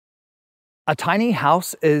A tiny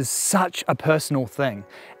house is such a personal thing.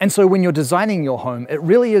 And so when you're designing your home, it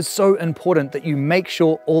really is so important that you make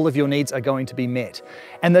sure all of your needs are going to be met.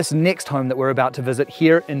 And this next home that we're about to visit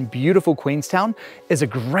here in beautiful Queenstown is a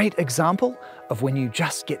great example of when you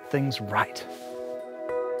just get things right.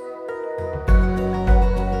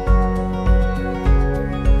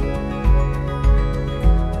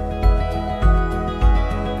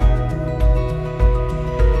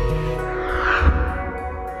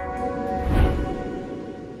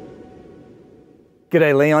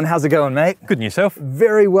 G'day Leon, how's it going, mate? Good, and yourself?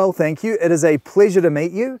 Very well, thank you. It is a pleasure to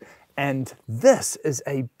meet you. And this is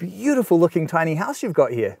a beautiful looking tiny house you've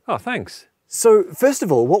got here. Oh, thanks. So first of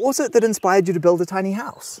all, what was it that inspired you to build a tiny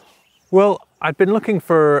house? Well, I'd been looking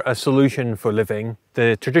for a solution for living.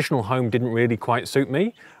 The traditional home didn't really quite suit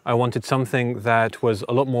me. I wanted something that was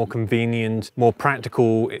a lot more convenient, more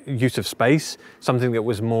practical use of space, something that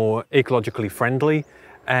was more ecologically friendly.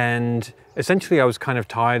 And essentially I was kind of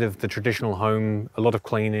tired of the traditional home, a lot of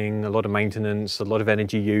cleaning, a lot of maintenance, a lot of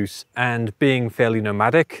energy use, and being fairly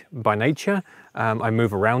nomadic by nature. I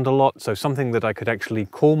move around a lot, so something that I could actually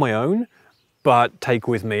call my own, but take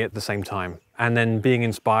with me at the same time. And then being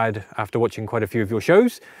inspired after watching quite a few of your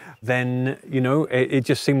shows, then, you know, it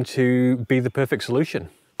just seemed to be the perfect solution.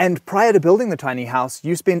 And prior to building the tiny house,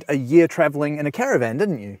 you spent a year traveling in a caravan,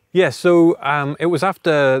 didn't you? Yeah, so it was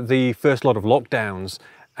after the first lot of lockdowns,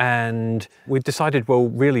 and we decided, well,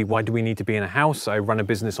 really, why do we need to be in a house? I run a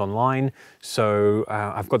business online, so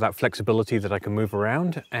I've got that flexibility that I can move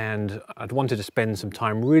around, and I'd wanted to spend some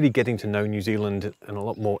time really getting to know New Zealand and a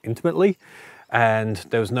lot more intimately. And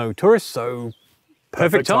there was no tourists, so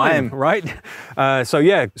perfect time, right? So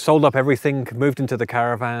yeah, sold up everything, moved into the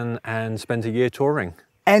caravan and spent a year touring.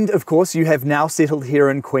 And of course, you have now settled here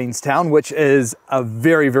in Queenstown, which is a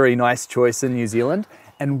very, very nice choice in New Zealand.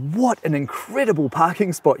 And what an incredible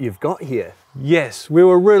parking spot you've got here. Yes, we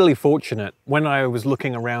were really fortunate. When I was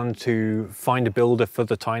looking around to find a builder for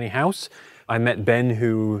the tiny house, I met Ben,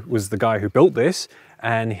 who was the guy who built this,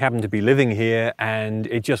 and he happened to be living here, and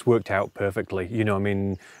it just worked out perfectly. You know, I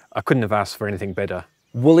mean, I couldn't have asked for anything better.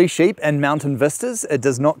 Woolly sheep and mountain vistas, it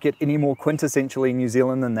does not get any more quintessentially New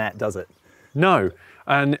Zealand than that, does it? No,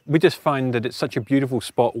 and we just find that it's such a beautiful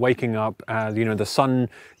spot waking up. You know, the sun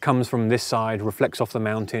comes from this side, reflects off the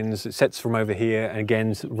mountains, it sets from over here, and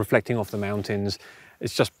again, reflecting off the mountains.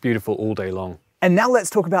 It's just beautiful all day long. And now let's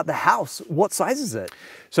talk about the house. What size is it?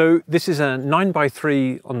 So this is a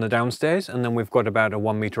 9x3 on the downstairs, and then we've got about a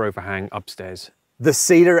 1 meter overhang upstairs. The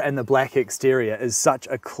cedar and the black exterior is such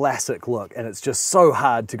a classic look, and it's just so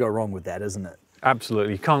hard to go wrong with that, isn't it?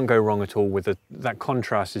 Absolutely, you can't go wrong at all with it. That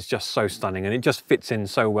contrast is just so stunning, and it just fits in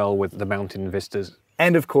so well with the mountain vistas.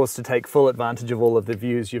 And of course, to take full advantage of all of the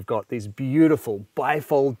views, you've got these beautiful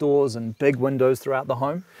bifold doors and big windows throughout the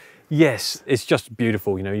home. Yes, it's just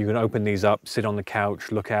beautiful. You know, you can open these up, sit on the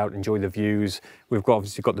couch, look out, enjoy the views. We've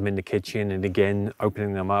obviously got them in the kitchen, and again,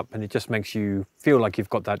 opening them up, and it just makes you feel like you've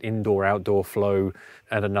got that indoor-outdoor flow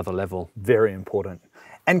at another level. Very important.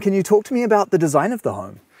 And can you talk to me about the design of the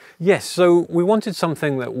home? Yes, so we wanted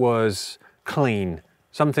something that was clean,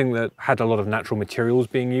 something that had a lot of natural materials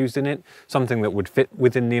being used in it, something that would fit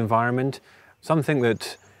within the environment, something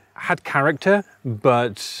that had character,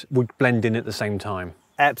 but would blend in at the same time.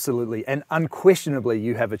 Absolutely, and unquestionably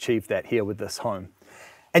you have achieved that here with this home.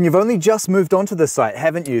 And you've only just moved onto the site,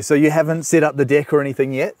 haven't you? So you haven't set up the deck or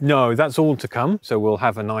anything yet? No, that's all to come. So we'll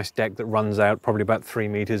have a nice deck that runs out probably about 3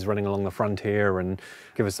 meters running along the front here, and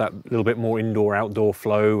give us that little bit more indoor-outdoor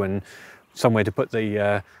flow, and somewhere to put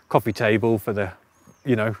the coffee table for the,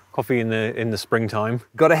 you know, coffee in the springtime.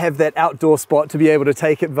 Got to have that outdoor spot to be able to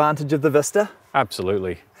take advantage of the vista?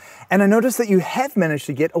 Absolutely. And I noticed that you have managed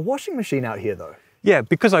to get a washing machine out here though. Yeah,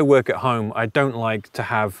 because I work at home, I don't like to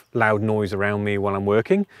have loud noise around me while I'm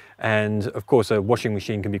working. And of course, a washing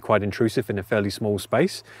machine can be quite intrusive in a fairly small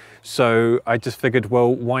space. So I just figured,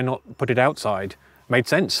 well, why not put it outside? Made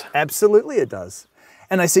sense. Absolutely it does.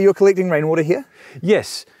 And I see you're collecting rainwater here?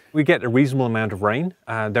 Yes, we get a reasonable amount of rain.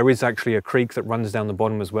 There is actually a creek that runs down the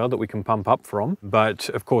bottom as well that we can pump up from. But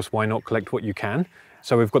of course, why not collect what you can?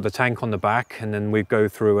 So we've got the tank on the back, and then we go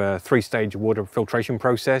through a 3-stage water filtration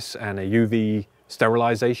process and a UV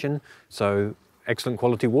sterilization, so excellent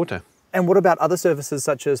quality water. And what about other services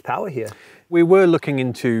such as power here? We were looking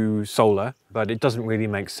into solar, but it doesn't really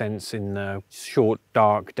make sense in short,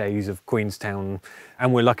 dark days of Queenstown.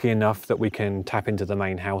 And we're lucky enough that we can tap into the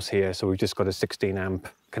main house here, so we've just got a 16 amp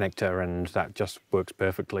connector, and that just works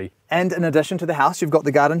perfectly. And in addition to the house, you've got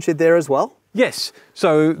the garden shed there as well? Yes,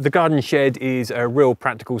 so the garden shed is a real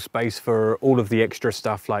practical space for all of the extra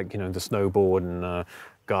stuff like, you know, the snowboard and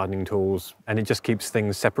gardening tools, and it just keeps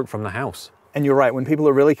things separate from the house. And you're right, when people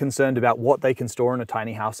are really concerned about what they can store in a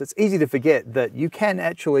tiny house, it's easy to forget that you can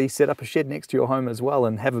actually set up a shed next to your home as well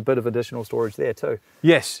and have a bit of additional storage there too.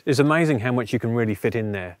 Yes, it's amazing how much you can really fit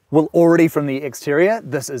in there. Well, already from the exterior,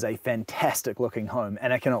 this is a fantastic looking home,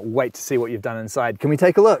 and I cannot wait to see what you've done inside. Can we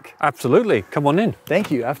take a look? Absolutely, come on in. Thank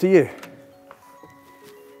you, after you.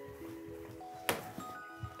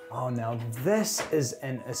 Oh, now this is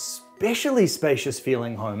an especially spacious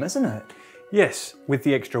feeling home, isn't it? Yes, with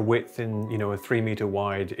the extra width in, a 3-meter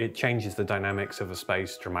wide, it changes the dynamics of a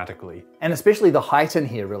space dramatically. And especially the height in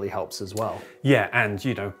here really helps as well. Yeah, and,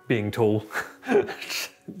 being tall.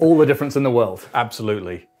 All the difference in the world.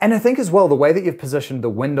 Absolutely. And I think as well, the way that you've positioned the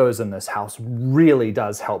windows in this house really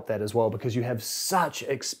does help that as well, because you have such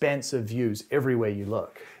expansive views everywhere you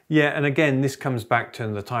look. Yeah, and again, this comes back to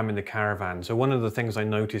the time in the caravan. So one of the things I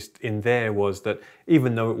noticed in there was that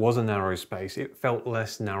even though it was a narrow space, it felt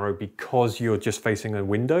less narrow because you're just facing a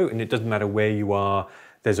window, and it doesn't matter where you are,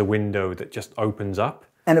 there's a window that just opens up.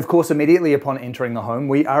 And of course, immediately upon entering the home,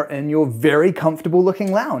 we are in your very comfortable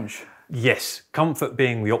looking lounge. Yes, comfort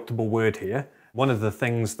being the optimal word here. One of the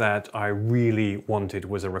things that I really wanted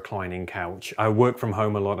was a reclining couch. I work from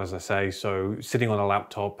home a lot, as I say, so sitting on a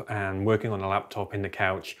laptop and working on a laptop in the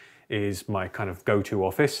couch is my kind of go-to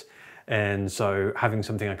office. And so having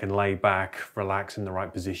something I can lay back, relax in the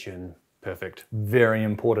right position, perfect. Very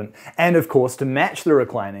important. And of course, to match the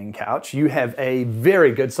reclining couch, you have a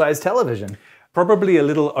very good sized television. Probably a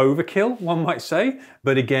little overkill, one might say,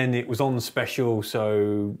 but again, it was on special,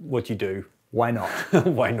 so what do you do? Why not?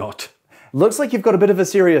 Why not? Looks like you've got a bit of a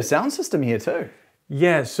serious sound system here too.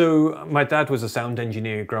 Yeah, so my dad was a sound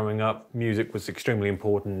engineer growing up. Music was extremely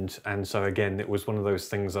important, and so again, it was one of those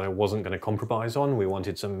things that I wasn't going to compromise on. We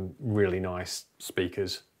wanted some really nice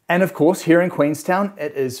speakers. And of course, here in Queenstown,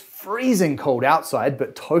 it is freezing cold outside,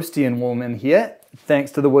 but toasty and warm in here,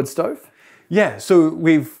 thanks to the wood stove. Yeah, so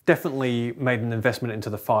we've definitely made an investment into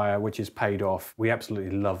the fire, which has paid off. We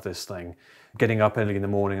absolutely love this thing. Getting up early in the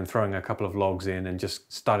morning and throwing a couple of logs in and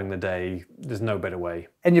just starting the day, there's no better way.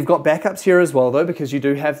 And you've got backups here as well though, because you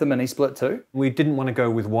do have the mini split too. We didn't want to go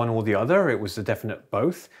with one or the other, it was a definite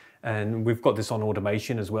both. And we've got this on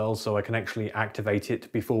automation as well, so I can actually activate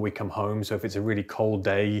it before we come home. So if it's a really cold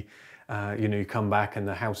day, you come back and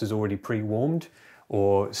the house is already pre-warmed,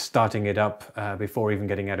 or starting it up before even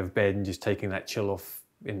getting out of bed and just taking that chill off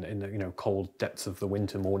in the cold depths of the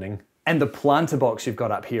winter morning. And the planter box you've got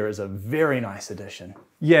up here is a very nice addition.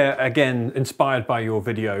 Yeah, again, inspired by your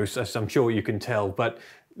videos, as I'm sure you can tell, but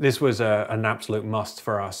this was an absolute must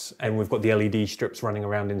for us. And we've got the LED strips running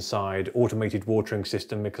around inside, automated watering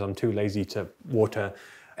system because I'm too lazy to water,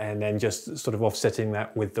 and then just sort of offsetting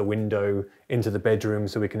that with the window into the bedroom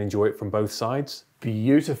so we can enjoy it from both sides.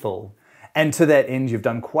 Beautiful. And to that end, you've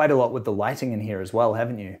done quite a lot with the lighting in here as well,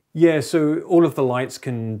 haven't you? Yeah, so all of the lights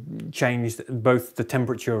can change both the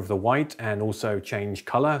temperature of the white and also change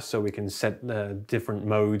color. So we can set the different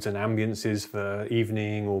modes and ambiances for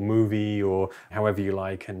evening or movie or however you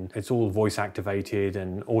like. And it's all voice activated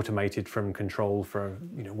and automated from control for,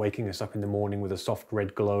 waking us up in the morning with a soft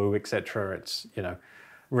red glow, etc. It's,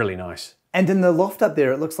 really nice. And in the loft up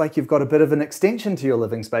there, it looks like you've got a bit of an extension to your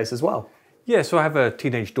living space as well. Yeah, so I have a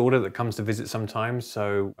teenage daughter that comes to visit sometimes,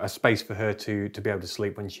 so a space for her to be able to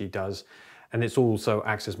sleep when she does. And it's also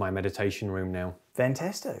acts as my meditation room now.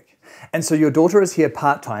 Fantastic. And so your daughter is here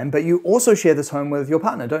part-time, but you also share this home with your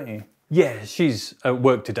partner, don't you? Yeah, she's at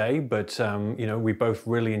work today, but we both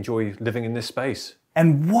really enjoy living in this space.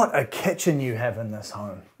 And what a kitchen you have in this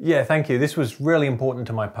home. Yeah, thank you. This was really important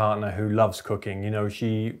to my partner who loves cooking.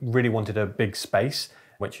 She really wanted a big space,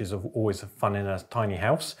 which is always fun in a tiny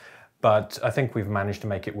house. But I think we've managed to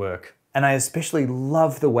make it work. And I especially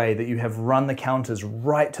love the way that you have run the counters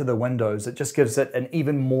right to the windows. It just gives it an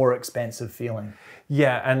even more expansive feeling.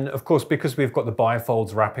 Yeah, and of course, because we've got the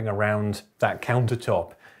bifolds wrapping around that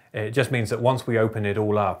countertop, it just means that once we open it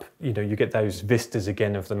all up, you get those vistas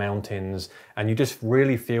again of the mountains, and you just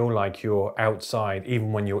really feel like you're outside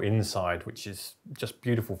even when you're inside, which is just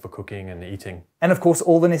beautiful for cooking and eating. And of course,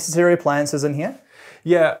 all the necessary appliances in here?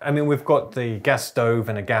 Yeah, we've got the gas stove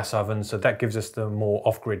and a gas oven, so that gives us the more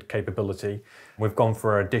off-grid capability. We've gone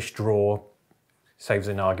for a dish drawer, saves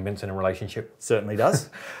in arguments in a relationship. Certainly does.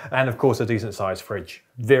 And of course, a decent sized fridge.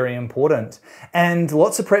 Very important. And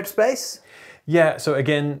lots of prep space? Yeah, so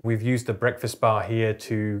again, we've used the breakfast bar here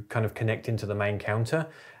to kind of connect into the main counter,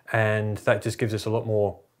 and that just gives us a lot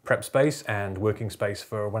more prep space and working space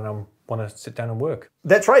for when I want to sit down and work.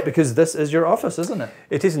 That's right, because this is your office, isn't it?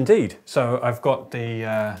 It is indeed. So I've got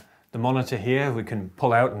the The monitor here we can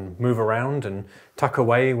pull out and move around and tuck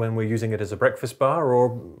away when we're using it as a breakfast bar,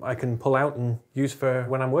 or I can pull out and use for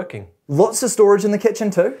when I'm working. Lots of storage in the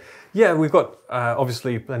kitchen too? Yeah, we've got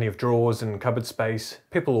obviously plenty of drawers and cupboard space.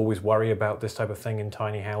 People always worry about this type of thing in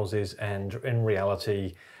tiny houses, and in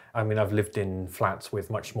reality, I mean, I've lived in flats with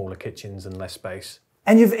much smaller kitchens and less space.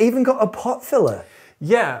 And you've even got a pot filler.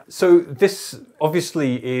 Yeah, so this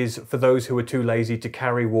obviously is for those who are too lazy to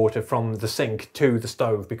carry water from the sink to the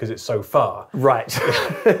stove because it's so far. Right.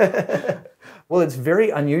 Well, it's very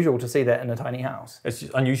unusual to see that in a tiny house. It's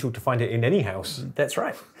unusual to find it in any house. That's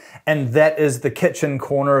right. And that is the kitchen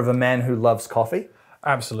corner of a man who loves coffee?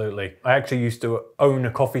 Absolutely. I actually used to own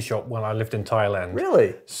a coffee shop when I lived in Thailand.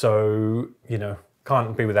 Really? So, you know,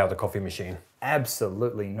 can't be without the coffee machine.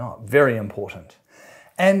 Absolutely not. Very important.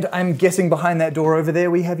 And I'm guessing behind that door over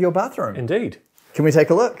there we have your bathroom. Indeed. Can we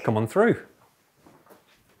take a look? Come on through.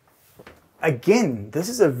 Again, this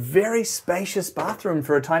is a very spacious bathroom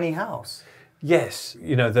for a tiny house. Yes,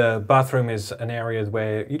 you know, the bathroom is an area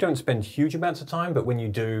where you don't spend huge amounts of time, but when you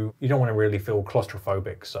do, you don't want to really feel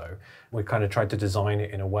claustrophobic. So we kind of tried to design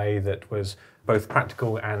it in a way that was both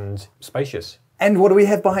practical and spacious. And what do we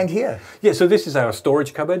have behind here? Yeah, so this is our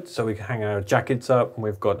storage cupboard, so we can hang our jackets up, and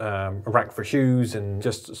we've got a rack for shoes and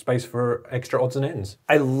just space for extra odds and ends.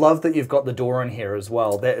 I love that you've got the door in here as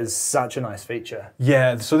well. That is such a nice feature.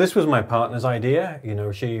 Yeah, so this was my partner's idea. You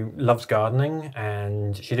know, she loves gardening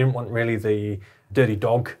and she didn't want really the dirty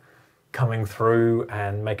dog coming through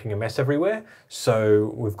and making a mess everywhere.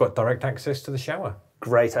 So we've got direct access to the shower.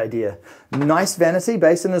 Great idea. Nice vanity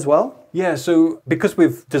basin as well. Yeah, so because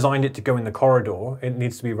we've designed it to go in the corridor, it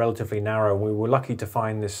needs to be relatively narrow. We were lucky to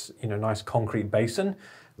find this, you know, nice concrete basin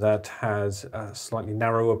that has a slightly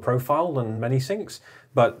narrower profile than many sinks,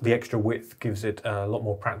 but the extra width gives it a lot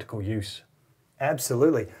more practical use.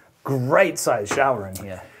 Absolutely. Great size shower in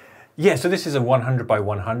here. Yeah, so this is a 100 by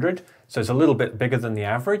 100, so it's a little bit bigger than the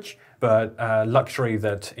average, but luxury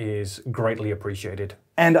that is greatly appreciated.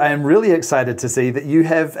 And I am really excited to see that you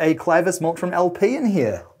have a Clivus Multrum LP in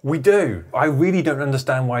here. We do. I really don't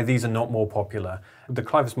understand why these are not more popular. The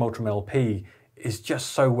Clivus Multrum LP is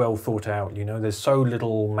just so well thought out. You know, there's so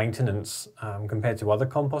little maintenance compared to other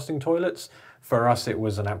composting toilets. For us, it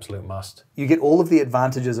was an absolute must. You get all of the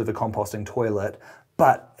advantages of a composting toilet,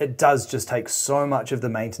 but it does just take so much of the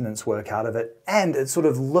maintenance work out of it, and it sort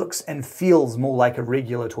of looks and feels more like a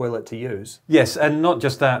regular toilet to use. Yes, and not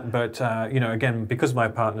just that, but you know, again, because my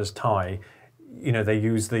partner's Thai, you know, they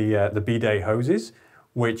use the bidet hoses,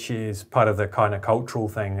 which is part of the kind of cultural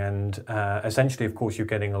thing, and essentially, of course, you're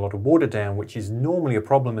getting a lot of water down, which is normally a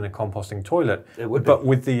problem in a composting toilet. It would be. But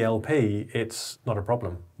with the LP, it's not a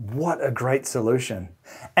problem. What a great solution.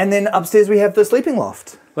 And then upstairs we have the sleeping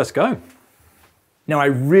loft. Let's go. Now, I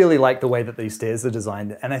really like the way that these stairs are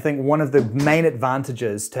designed, and I think one of the main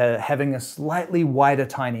advantages to having a slightly wider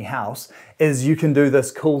tiny house is you can do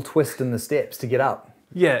this cool twist in the steps to get up.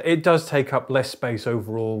 Yeah, it does take up less space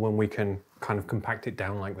overall when we can kind of compact it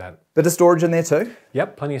down like that. Bit of storage in there too.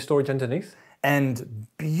 Yep, plenty of storage underneath. And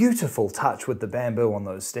beautiful touch with the bamboo on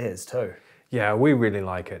those stairs too. Yeah, we really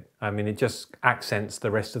like it. I mean, it just accents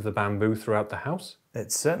the rest of the bamboo throughout the house.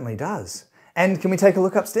 It certainly does. And can we take a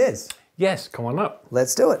look upstairs? Yes, come on up.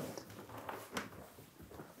 Let's do it.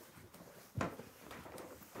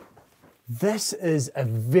 This is a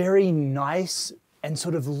very nice and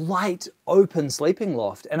sort of light open sleeping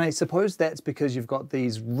loft. And I suppose that's because you've got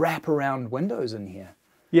these wraparound windows in here.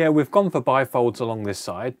 Yeah, we've gone for bifolds along this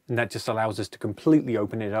side, and that just allows us to completely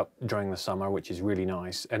open it up during the summer, which is really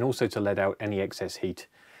nice, and also to let out any excess heat.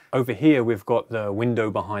 Over here, we've got the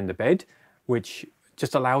window behind the bed, which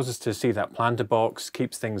just allows us to see that planter box,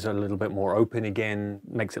 keeps things a little bit more open again,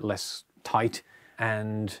 makes it less tight,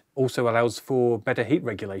 and also allows for better heat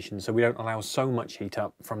regulation, so we don't allow so much heat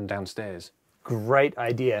up from downstairs. Great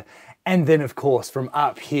idea. And then of course from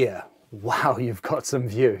up here, wow, you've got some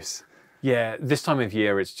views. Yeah, this time of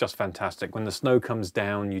year it's just fantastic. When the snow comes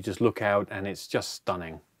down, you just look out and it's just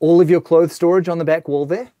stunning. All of your clothes storage on the back wall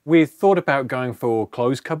there? We thought about going for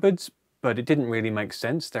clothes cupboards, but it didn't really make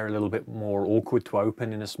sense. They're a little bit more awkward to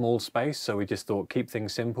open in a small space, so we just thought keep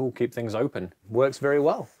things simple, keep things open. Works very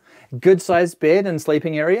well. Good sized bed and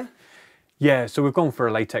sleeping area? Yeah, so we've gone for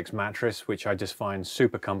a latex mattress, which I just find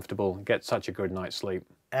super comfortable, get such a good night's sleep.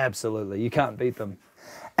 Absolutely, you can't beat them.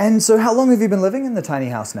 And so how long have you been living in the tiny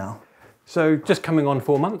house now? So just coming on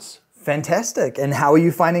 4 months. Fantastic. And how are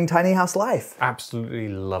you finding tiny house life? Absolutely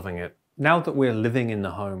loving it. Now that we're living in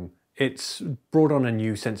the home, it's brought on a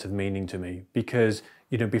new sense of meaning to me because,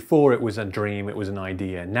 you know, before it was a dream, it was an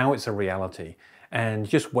idea. Now it's a reality. And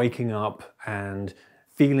just waking up and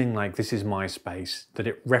feeling like this is my space, that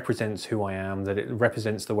it represents who I am, that it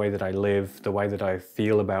represents the way that I live, the way that I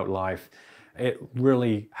feel about life. It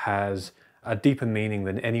really has a deeper meaning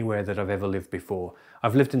than anywhere that I've ever lived before.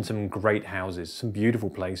 I've lived in some great houses, some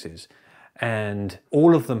beautiful places, and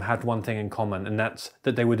all of them had one thing in common, and that's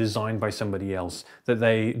that they were designed by somebody else, that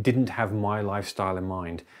they didn't have my lifestyle in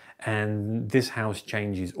mind. And this house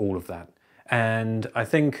changes all of that. And I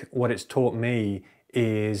think what it's taught me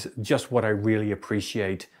is just what I really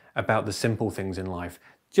appreciate about the simple things in life.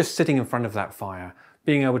 Just sitting in front of that fire,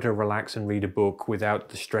 being able to relax and read a book without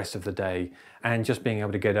the stress of the day, and just being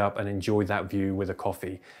able to get up and enjoy that view with a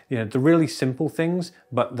coffee. You know, the really simple things,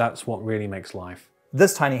 but that's what really makes life.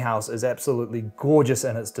 This tiny house is absolutely gorgeous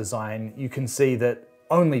in its design. You can see that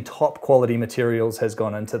only top quality materials has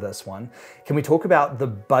gone into this one. Can we talk about the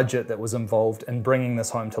budget that was involved in bringing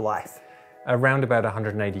this home to life? Around about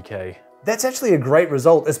 180K. That's actually a great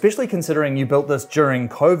result, especially considering you built this during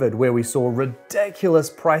COVID, where we saw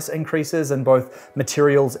ridiculous price increases in both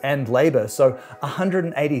materials and labor. So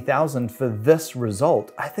 180,000 for this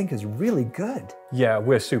result, I think is really good. Yeah,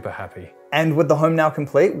 we're super happy. And with the home now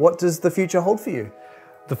complete, what does the future hold for you?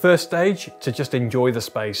 The first stage, to just enjoy the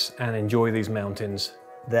space and enjoy these mountains.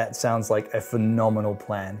 That sounds like a phenomenal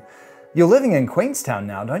plan. You're living in Queenstown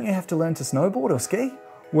now, don't you have to learn to snowboard or ski?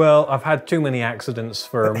 Well, I've had too many accidents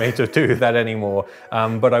for me to do that anymore,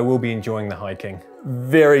 but I will be enjoying the hiking.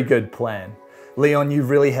 Very good plan. Leon, you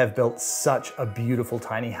really have built such a beautiful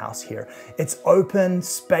tiny house here. It's open,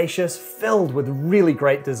 spacious, filled with really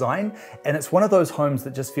great design, and it's one of those homes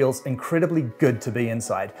that just feels incredibly good to be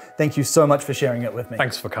inside. Thank you so much for sharing it with me.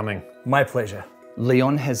 Thanks for coming. My pleasure.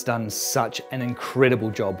 Leon has done such an incredible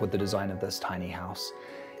job with the design of this tiny house.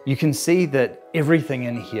 You can see that everything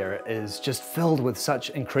in here is just filled with such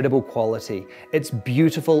incredible quality. It's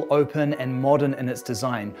beautiful, open, and modern in its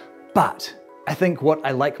design. But I think what I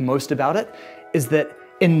like most about it is that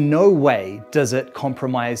in no way does it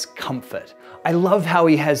compromise comfort. I love how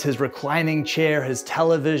he has his reclining chair, his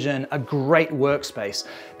television, a great workspace,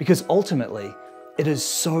 because ultimately it is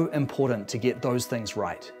so important to get those things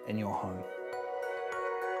right in your home.